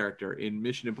Baldwin's character in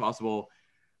Mission Impossible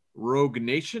Rogue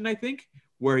Nation, I think,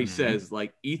 where he Mm-hmm. says,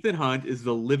 like, Ethan Hunt is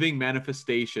the living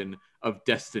manifestation of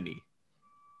destiny.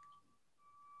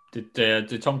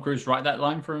 Did Tom Cruise write that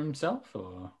line for himself,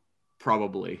 or?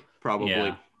 Probably.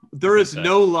 Yeah, I There think is so.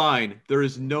 no line. There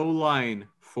is no line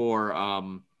for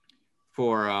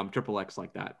Triple X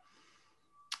like that.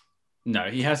 No,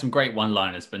 he has some great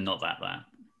one-liners, but not that.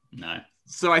 No,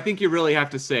 So I think you really have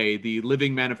to say the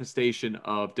living manifestation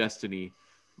of destiny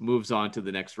moves on to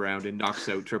the next round and knocks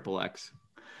out Triple X.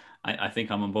 I think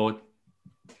I'm on board.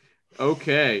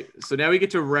 Okay, so now we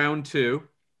get to round two.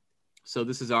 So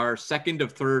this is our second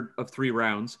of three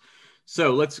rounds.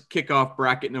 So let's kick off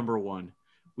bracket number one.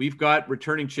 We've got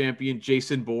returning champion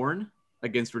Jason Bourne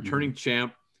against returning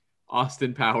champ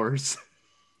Austin Powers.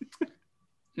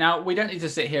 Now, we don't need to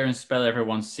sit here and spell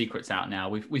everyone's secrets out now.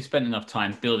 We've spent enough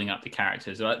time building up the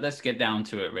characters. Let's get down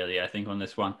to it, really, I think, on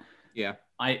this one. Yeah.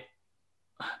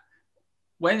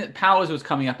 When Powers was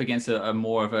coming up against a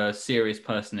more of a serious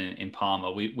person in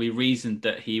Palmer, we reasoned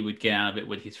that he would get out of it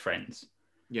with his friends.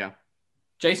 Yeah.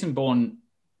 Jason Bourne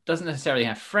doesn't necessarily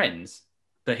have friends,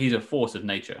 but he's a force of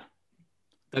nature.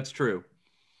 That's true.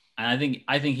 And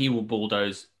I think he will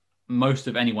bulldoze most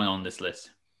of anyone on this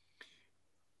list.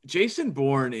 Jason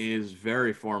Bourne is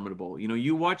very formidable.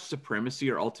 You watch Supremacy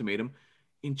or Ultimatum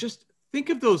and just think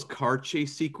of those car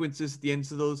chase sequences at the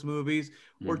ends of those movies,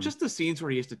 or just the scenes where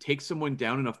he has to take someone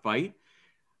down in a fight.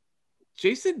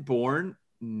 Jason Bourne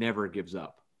never gives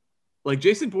up. Like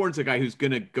Jason Bourne's a guy who's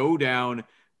going to go down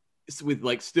with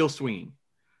like still swinging.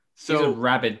 So he's a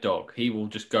rabid dog. He will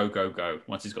just go, go, go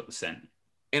once he's got the scent.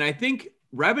 And I think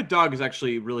Rabid Dog is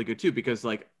actually really good too, because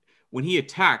like when he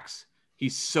attacks,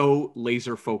 he's so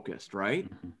laser focused, right?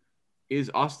 Mm-hmm. Is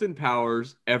Austin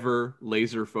Powers ever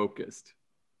laser focused?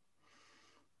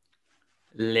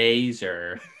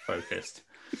 Laser focused.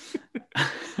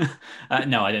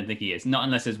 No, I don't think he is. Not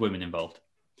unless there's women involved.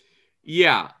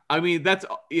 Yeah. I mean, that's,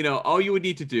 all you would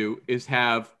need to do is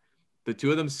have the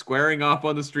two of them squaring off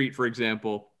on the street, for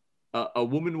example. A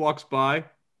woman walks by,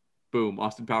 boom,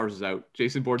 Austin Powers is out.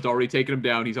 Jason Bourne's already taken him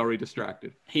down. He's already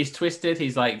distracted. He's twisted.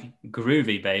 He's like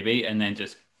groovy, baby. And then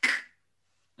just,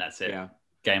 that's it. Yeah.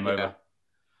 Game over.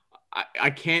 I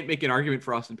can't make an argument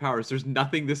for Austin Powers. There's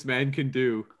nothing this man can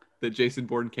do that Jason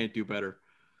Bourne can't do better.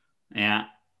 Yeah.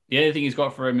 The other thing he's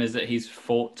got for him is that he's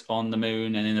fought on the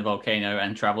moon and in a volcano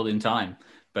and traveled in time.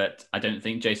 But I don't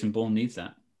think Jason Bourne needs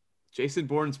that. Jason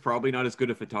Bourne's probably not as good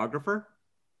a photographer.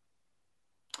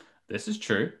 This is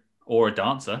true. Or a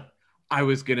dancer. I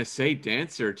was gonna say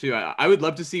dancer too. I would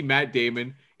love to see Matt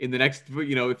Damon in the next,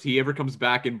 if he ever comes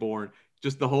back in Bourne.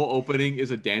 Just the whole opening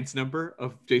is a dance number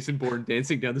of Jason Bourne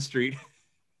dancing down the street.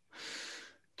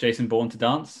 Jason Bourne to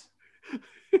dance.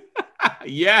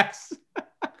 Yes.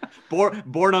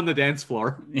 Born on the dance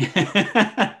floor.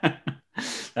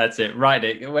 That's it.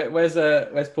 Right. Where's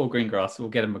Paul Greengrass? We'll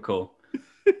get him a call.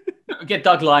 Get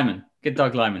Doug Lyman. Get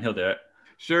Doug Lyman. He'll do it.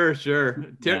 Sure.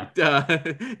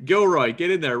 Gilroy,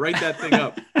 get in there. Write that thing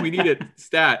up. We need it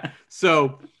stat.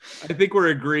 So I think we're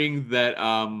agreeing that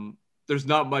there's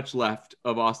not much left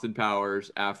of Austin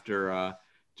Powers after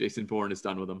Jason Bourne is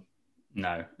done with him.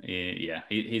 No. Yeah.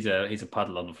 He's a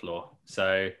puddle on the floor.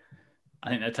 So I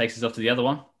think that takes us off to the other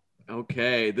one.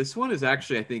 Okay. This one is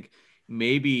actually, I think,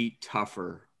 maybe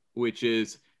tougher, which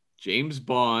is James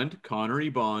Bond, Connery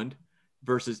Bond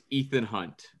versus Ethan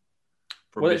Hunt.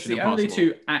 Well, it's the only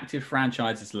two active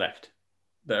franchises left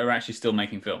that are actually still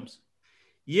making films.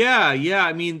 Yeah.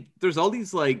 I mean, there's all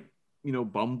these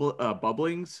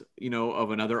bubblings,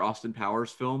 of another Austin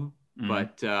Powers film,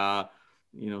 but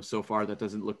so far that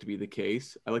doesn't look to be the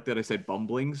case. I like that I said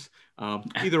bumblings.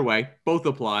 Either way, both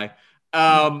apply.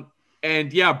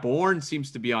 And yeah, Bourne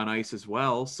seems to be on ice as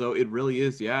well. So it really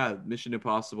is, Mission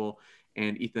Impossible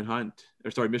and Mission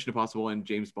Impossible and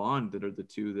James Bond that are the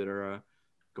two that are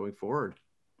going forward.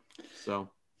 So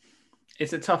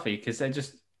it's a toughie because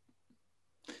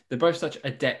they're both such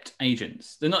adept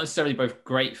agents. They're not necessarily both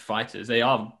great fighters. They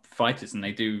are fighters and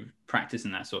they do practice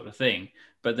and that sort of thing,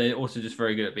 but they're also just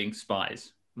very good at being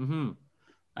spies. Mm-hmm.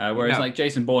 Whereas like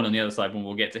Jason Bourne on the other side, when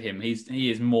we'll get to him, he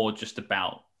is more just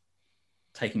about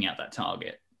taking out that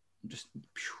target. Just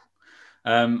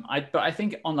but I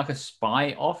think on like a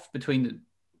spy off between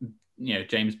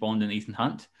James Bond and Ethan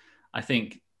Hunt, I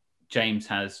think James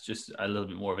has just a little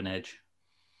bit more of an edge.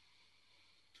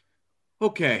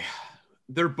 Okay.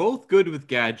 They're both good with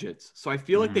gadgets, so I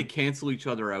feel like they cancel each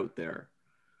other out there.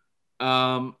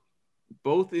 You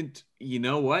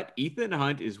know what? Ethan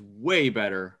Hunt is way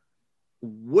better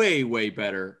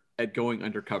at going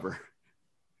undercover.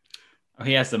 Oh,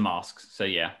 he has the masks, so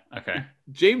yeah, okay.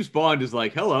 James Bond is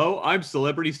like, hello, I'm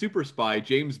celebrity super spy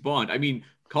James Bond. I mean,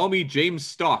 call me James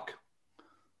Stock.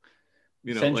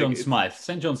 St. John Smythe.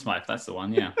 St. John Smythe, that's the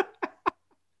one, yeah.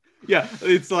 Yeah,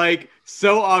 it's like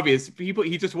so obvious.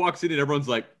 He just walks in and everyone's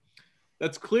like,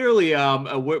 that's clearly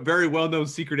a very well-known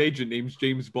secret agent named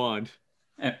James Bond.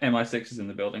 MI6 is in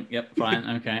the building. Yep,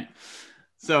 fine, okay.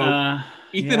 So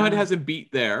Ethan Hunt has him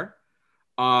beat there.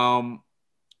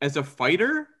 As a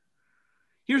fighter,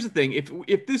 here's the thing.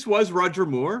 If this was Roger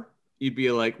Moore, you'd be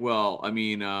like, well, I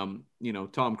mean,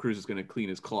 Tom Cruise is going to clean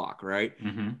his clock, right?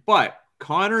 Mm-hmm. But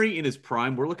Connery in his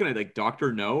prime, we're looking at like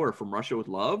Dr. No or From Russia with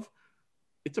Love.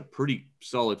 It's a pretty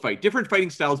solid fight. Different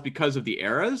fighting styles because of the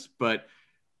eras, but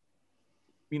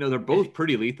they're both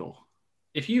pretty lethal.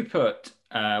 If you put,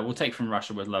 we'll take From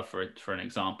Russia with Love for an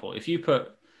example. If you put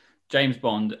James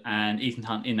Bond and Ethan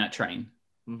Hunt in that train,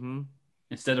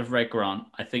 instead of Red Grant,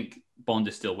 I think Bond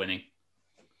is still winning.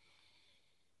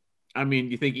 I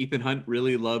mean, you think Ethan Hunt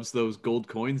really loves those gold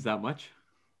coins that much?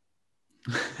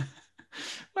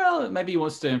 Well, maybe he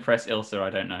wants to impress Ilsa. I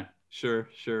don't know. Sure.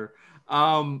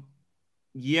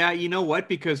 Yeah, you know what?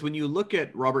 Because when you look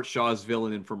at Robert Shaw's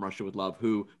villain in From Russia with Love,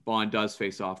 who Bond does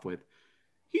face off with,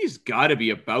 he's got to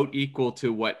be about equal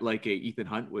to what like a Ethan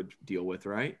Hunt would deal with,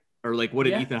 right? Or like what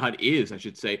an Ethan Hunt is, I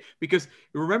should say. Because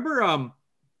remember,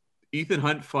 Ethan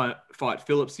Hunt fought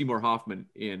Philip Seymour Hoffman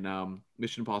in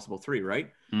Mission Impossible 3,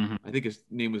 right? Mm-hmm. I think his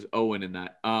name was Owen in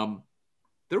that.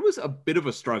 There was a bit of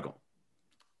a struggle.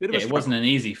 It wasn't an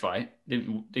easy fight.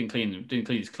 Didn't clean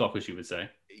his clock, as you would say.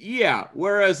 Yeah,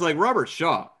 whereas like Robert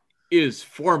Shaw is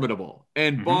formidable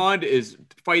and Bond is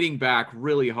fighting back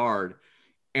really hard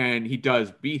and he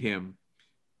does beat him.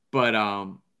 But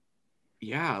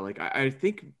like I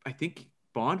think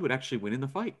Bond would actually win in the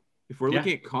fight. If we're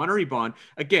looking at Connery Bond,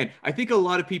 again, I think a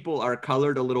lot of people are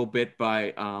colored a little bit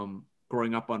by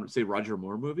growing up on, say, Roger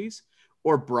Moore movies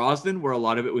or Brosnan, where a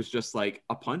lot of it was just like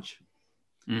a punch.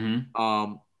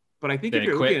 But I think if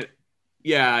you're looking at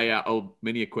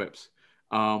many equips.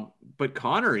 But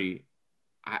Connery,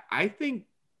 I think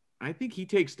he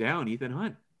takes down Ethan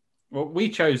Hunt. Well, we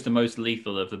chose the most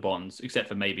lethal of the Bonds, except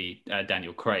for maybe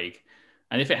Daniel Craig.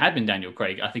 And if it had been Daniel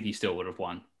Craig, I think he still would have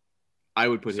won. I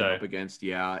would put him up against,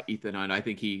 Ethan Hunt. I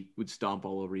think he would stomp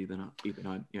all over Ethan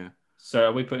Hunt. Yeah. So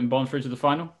are we putting Bond through to the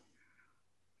final?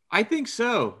 I think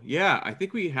so. Yeah, I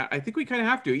think we kind of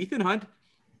have to. Ethan Hunt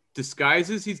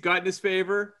disguises he's got in his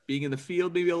favor, being in the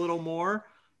field maybe a little more.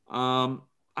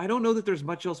 I don't know that there's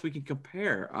much else we can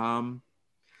compare.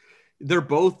 They're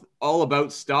both all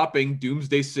about stopping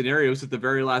doomsday scenarios at the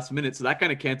very last minute, so that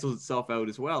kind of cancels itself out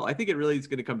as well. I think it really is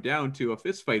going to come down to a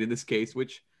fist fight in this case,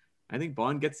 which I think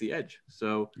Bond gets the edge.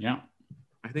 So Yeah.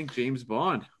 I think James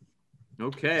Bond.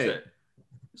 Okay.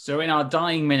 So in our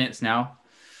dying minutes now,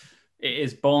 it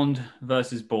is Bond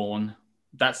versus Bourne.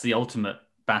 That's the ultimate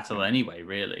battle anyway,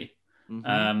 really.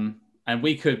 And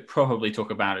we could probably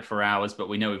talk about it for hours, but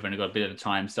we know we've only got a bit of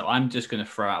time. So I'm just going to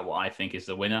throw out what I think is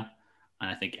the winner. And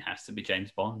I think it has to be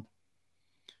James Bond.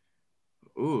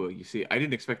 Ooh, you see, I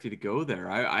didn't expect you to go there.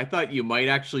 I thought you might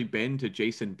actually bend to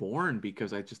Jason Bourne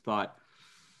because I just thought,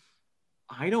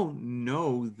 I don't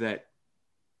know that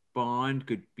Bond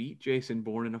could beat Jason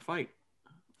Bourne in a fight.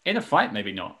 In a fight,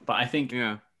 maybe not. But I think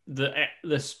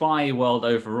the spy world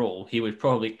overall, he would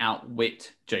probably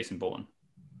outwit Jason Bourne.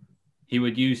 He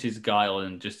would use his guile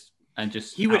and just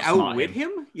he would outwit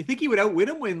him. You think he would outwit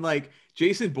him when like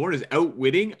Jason Bourne is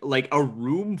outwitting like a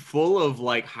room full of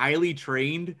like highly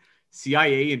trained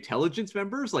CIA intelligence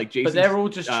members, like Jason? But they're all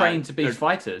just trained to be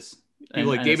fighters.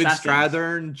 People like David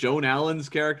Strathairn, Joan Allen's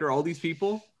character, all these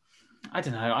people. I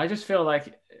don't know. I just feel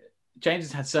like James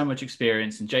has had so much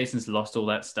experience, and Jason's lost all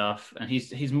that stuff, and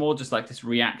he's more just like this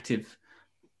reactive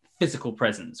physical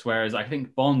presence. Whereas I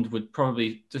think Bond would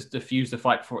probably just diffuse the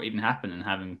fight before it even happened and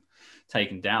have him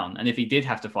taken down. And if he did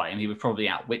have to fight him, he would probably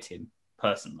outwit him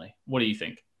personally. What do you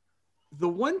think? The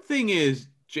one thing is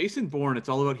Jason Bourne, it's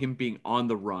all about him being on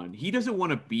the run. He doesn't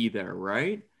want to be there,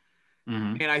 right?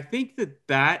 Mm-hmm. And I think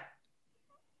that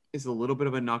is a little bit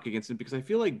of a knock against him because I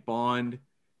feel like Bond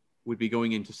would be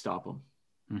going in to stop him.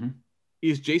 Mm-hmm.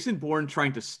 Is Jason Bourne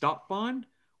trying to stop Bond,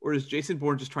 or is Jason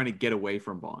Bourne just trying to get away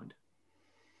from Bond?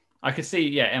 I could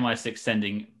see, MI6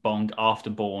 sending Bond after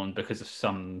Bourne because of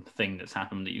something that's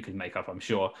happened that you could make up, I'm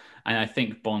sure. And I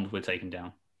think Bond would take him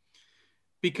down.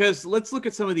 Because let's look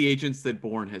at some of the agents that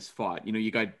Bourne has fought. You know,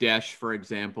 you got Desch, for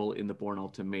example, in the Bourne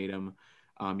Ultimatum.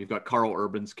 You've got Karl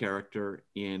Urban's character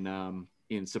in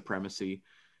Supremacy.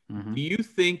 Mm-hmm. Do you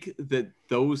think that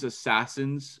those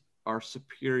assassins are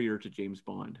superior to James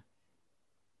Bond?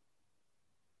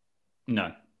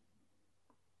 No.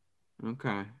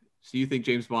 Okay. So you think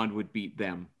James Bond would beat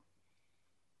them?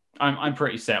 I'm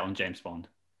pretty set on James Bond.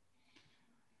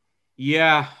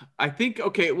 Yeah, I think,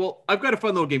 okay, well, I've got a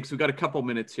fun little game because we've got a couple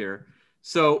minutes here.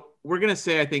 So we're going to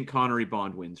say I think Connery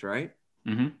Bond wins, right?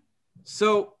 Mm-hmm.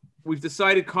 So we've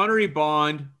decided Connery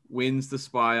Bond wins the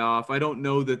spy off. I don't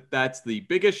know that that's the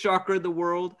biggest shocker in the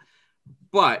world,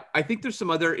 but I think there's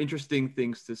some other interesting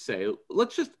things to say.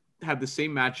 Let's just have the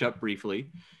same matchup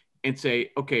briefly and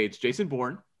say, okay, it's Jason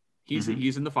Bourne. He's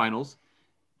in the finals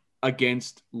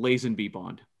against Lazenby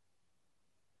Bond.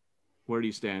 Where do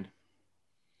you stand?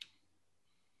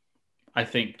 I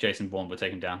think Jason Bourne would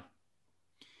take him down.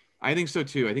 I think so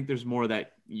too. I think there's more of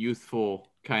that youthful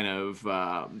kind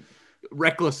of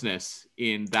recklessness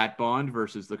in that Bond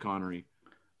versus the Connery.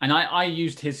 And I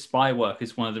used his spy work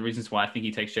as one of the reasons why I think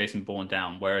he takes Jason Bourne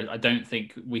down, whereas I don't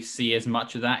think we see as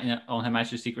much of that on Her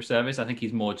Majesty's Secret Service. I think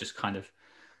he's more just kind of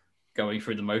going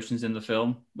through the motions in the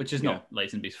film, which is not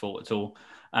Lazenby's fault at all.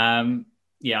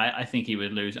 I think he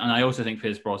would lose. And I also think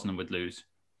Pierce Brosnan would lose.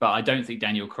 But I don't think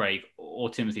Daniel Craig or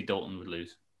Timothy Dalton would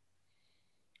lose.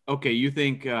 Okay, you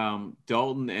think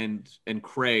Dalton and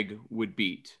Craig would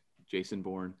beat Jason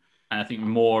Bourne. And I think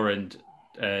Moore and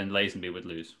Lazenby would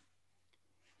lose.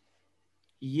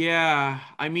 Yeah,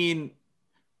 I mean,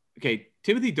 okay,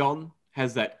 Timothy Dalton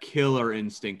has that killer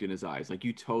instinct in his eyes. Like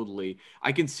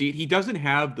I can see it. He doesn't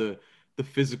have the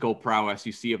physical prowess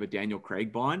you see of a Daniel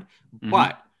Craig Bond,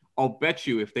 but I'll bet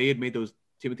you if they had made those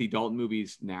Timothy Dalton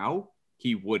movies now,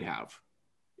 he would have.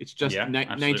 It's just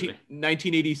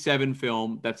 1987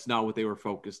 film. That's not what they were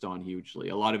focused on hugely.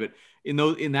 A lot of it in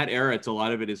that era, a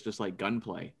lot of it is just like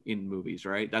gunplay in movies,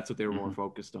 right? That's what they were more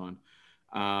focused on.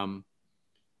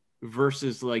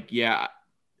 Versus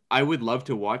I would love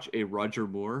to watch a Roger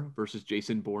Moore versus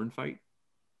Jason Bourne fight.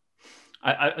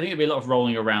 I think there'd be a lot of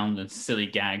rolling around and silly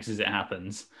gags as it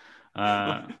happens.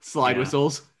 Slide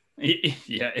whistles.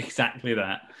 Yeah, exactly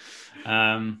that.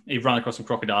 He'd run across some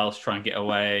crocodiles, try and get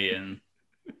away, and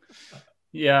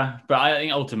but I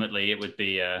think ultimately it would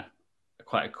be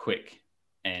quite a quick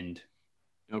end.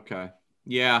 Okay.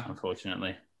 Yeah.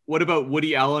 Unfortunately. What about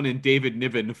Woody Allen and David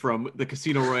Niven from the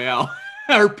Casino Royale?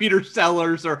 Or Peter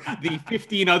Sellers, or the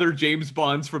 15 other James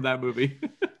Bonds from that movie?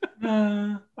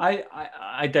 I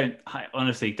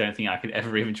honestly don't think I could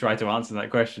ever even try to answer that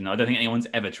question. I don't think anyone's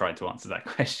ever tried to answer that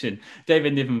question.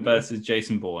 David Niven versus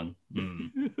Jason Bourne.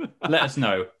 Let us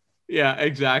know. Yeah,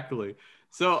 exactly.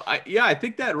 So I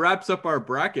think that wraps up our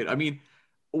bracket. I mean,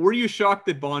 were you shocked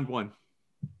that Bond won?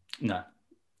 No.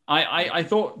 I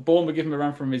thought Bourne would give him a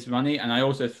run for his money, and I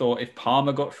also thought if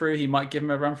Palmer got through, he might give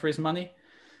him a run for his money.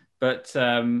 But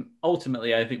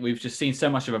ultimately, I think we've just seen so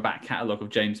much of a back catalogue of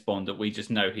James Bond that we just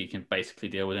know he can basically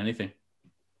deal with anything.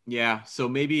 Yeah, so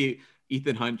maybe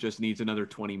Ethan Hunt just needs another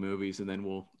 20 movies and then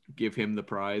we'll give him the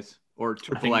prize. Or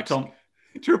Triple X.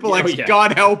 Triple X, yeah.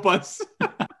 God help us.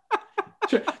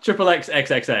 Triple X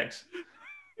XXX.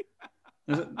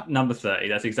 Number 30.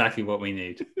 That's exactly what we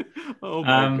need. Oh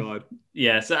my God.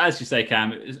 Yeah, so as you say,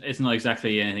 Cam, it's not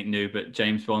exactly anything new, but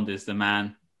James Bond is the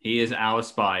man. He is our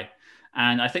spy.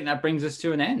 And I think that brings us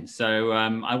to an end. So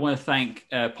I want to thank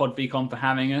PodVcon for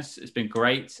having us. It's been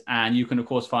great. And you can, of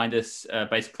course, find us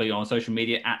basically on social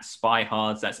media at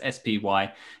SpyHards. That's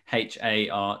SPYHARDS.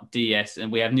 And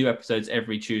we have new episodes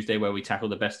every Tuesday where we tackle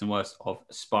the best and worst of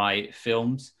spy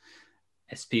films.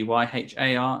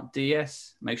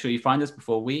 SPYHARDS. Make sure you find us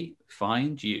before we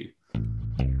find you.